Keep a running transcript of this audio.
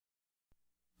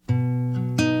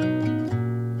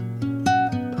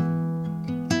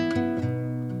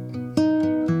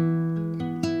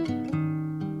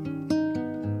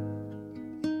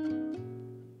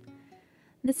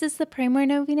This is the Pray More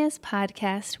Novenas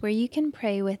podcast where you can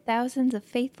pray with thousands of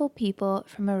faithful people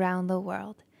from around the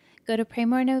world. Go to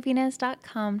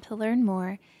praymorenovenas.com to learn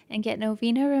more and get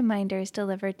novena reminders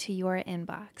delivered to your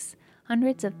inbox.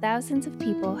 Hundreds of thousands of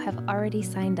people have already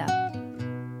signed up.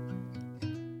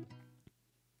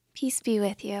 Peace be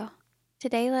with you.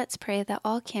 Today let's pray that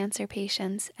all cancer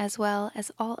patients, as well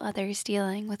as all others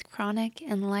dealing with chronic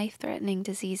and life-threatening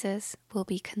diseases, will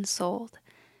be consoled.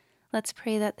 Let's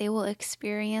pray that they will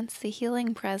experience the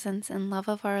healing presence and love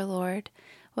of our Lord,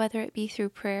 whether it be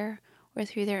through prayer or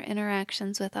through their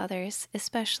interactions with others,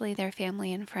 especially their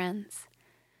family and friends.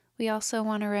 We also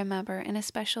want to remember in a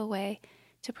special way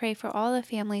to pray for all the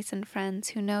families and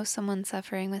friends who know someone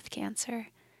suffering with cancer.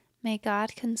 May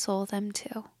God console them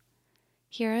too.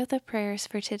 Here are the prayers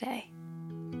for today.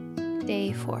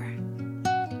 Day 4.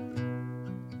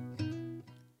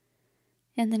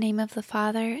 In the name of the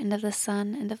Father, and of the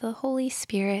Son, and of the Holy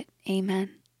Spirit.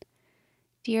 Amen.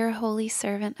 Dear Holy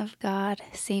Servant of God,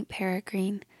 Saint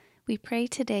Peregrine, we pray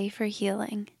today for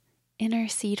healing.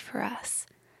 Intercede for us.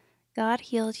 God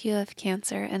healed you of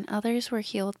cancer, and others were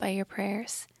healed by your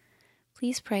prayers.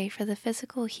 Please pray for the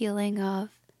physical healing of...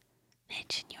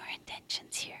 Mention your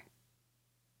intentions here.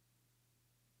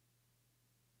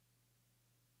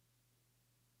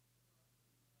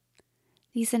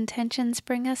 These intentions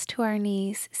bring us to our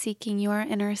knees, seeking your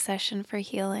intercession for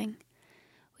healing.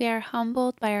 We are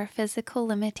humbled by our physical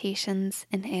limitations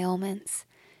and ailments.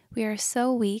 We are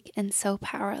so weak and so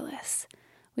powerless.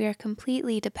 We are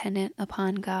completely dependent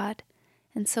upon God,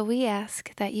 and so we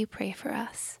ask that you pray for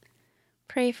us.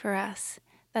 Pray for us,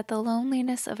 that the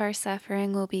loneliness of our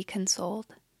suffering will be consoled.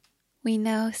 We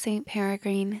know, Saint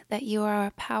Peregrine, that you are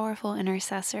a powerful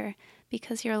intercessor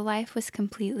because your life was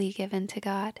completely given to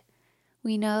God.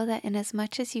 We know that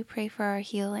inasmuch as you pray for our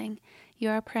healing,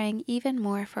 you are praying even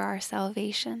more for our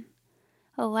salvation.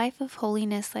 A life of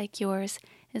holiness like yours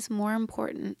is more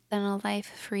important than a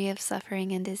life free of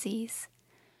suffering and disease.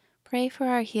 Pray for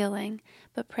our healing,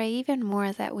 but pray even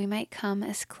more that we might come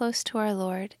as close to our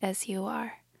Lord as you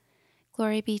are.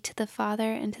 Glory be to the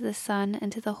Father, and to the Son,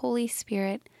 and to the Holy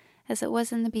Spirit, as it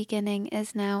was in the beginning,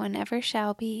 is now, and ever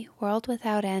shall be, world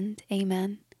without end.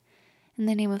 Amen. In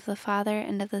the name of the Father,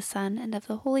 and of the Son, and of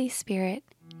the Holy Spirit.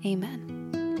 Amen.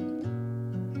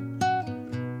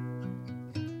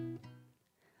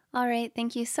 All right,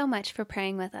 thank you so much for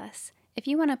praying with us. If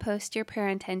you want to post your prayer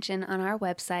intention on our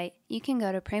website, you can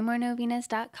go to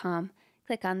praymorenovenas.com,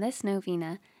 click on this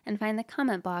novena, and find the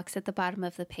comment box at the bottom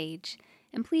of the page.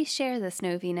 And please share this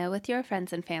novena with your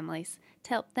friends and families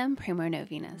to help them pray more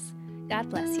novenas.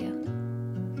 God bless you.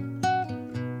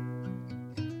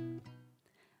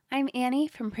 I'm Annie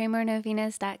from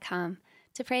praymorenovenas.com.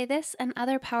 To pray this and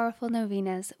other powerful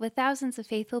novenas with thousands of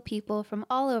faithful people from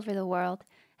all over the world,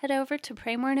 head over to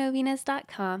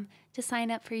praymorenovenas.com to sign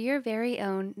up for your very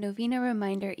own novena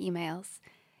reminder emails.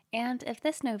 And if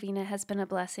this novena has been a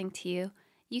blessing to you,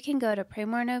 you can go to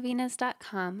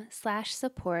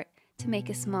praymorenovenas.com/support to make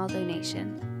a small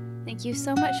donation. Thank you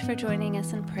so much for joining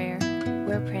us in prayer.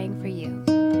 We're praying for you.